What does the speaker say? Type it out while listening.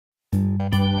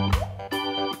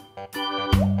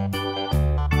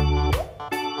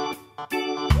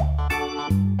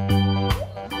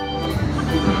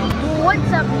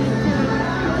What's up,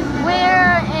 YouTube?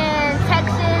 We're in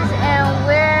Texas and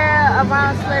we're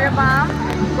around Schlitterbahn.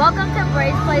 Welcome to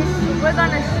Bray's place. We're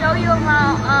gonna show you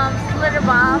around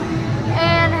Schlitterbahn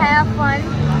and have fun.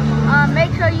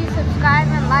 Make sure you subscribe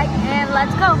and like, and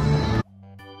let's go.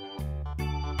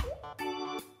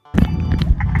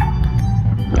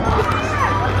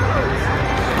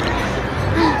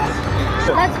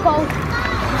 Let's go.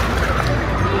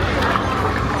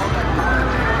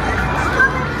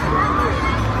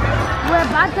 We're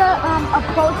about to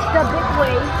approach the big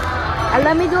wave. And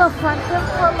let me do a front flip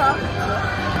pull up.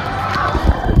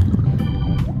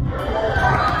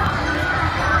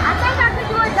 I think I could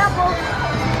do a double.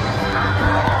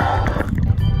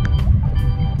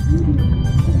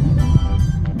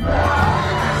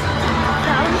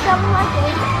 Something like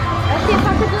this. Let's see if I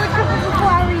can do a triple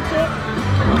before I reach it.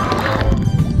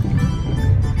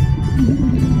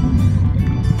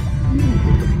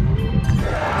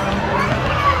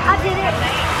 I did it.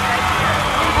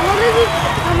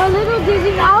 I'm a little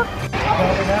dizzy now.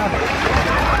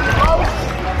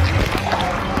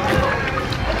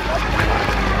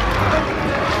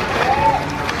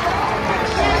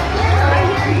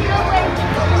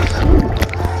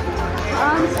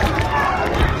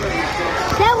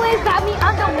 That wave got me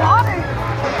underwater.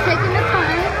 Taking the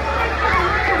time.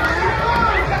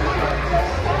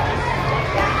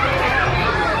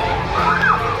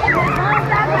 Going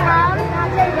back around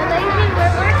the lazy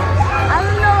river. I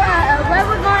don't know where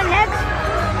we're going next,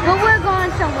 but we're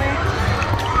going somewhere.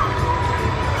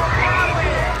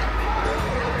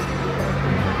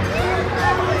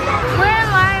 We're in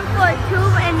line for a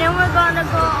tube, and then we're gonna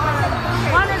go on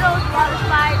one of those water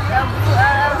slides.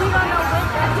 We don't know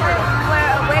which.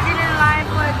 We're waiting in line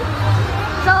for a tube.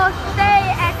 So stay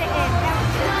at the end.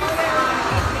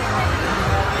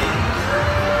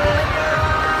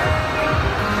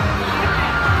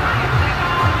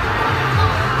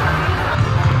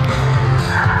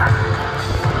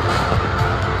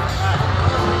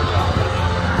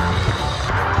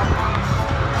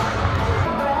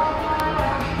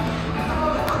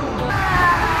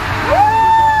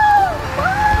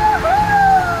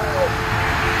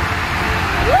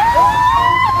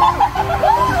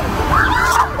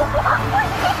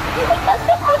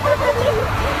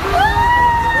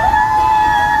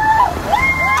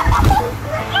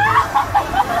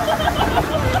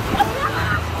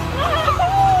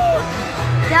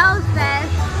 That was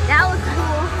fast. That was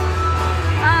cool.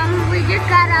 We just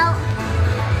got out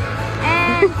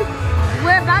and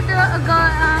we're about to go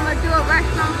do a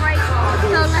restaurant break.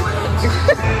 So let's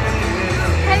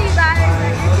hey you guys,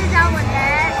 this is our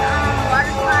dad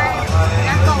water slide.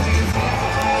 Let's go.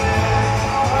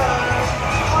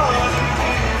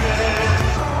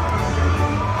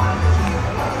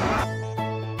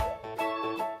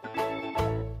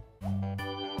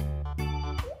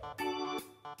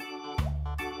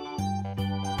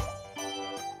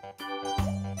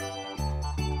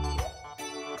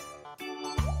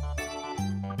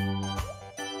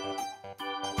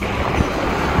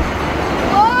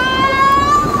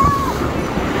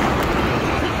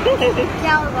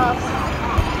 That was awesome.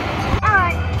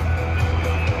 Alright.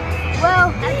 Well,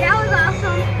 that was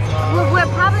awesome. We're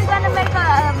probably going to make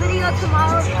a video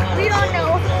tomorrow. We don't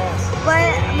know. But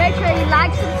make sure you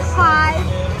like, subscribe.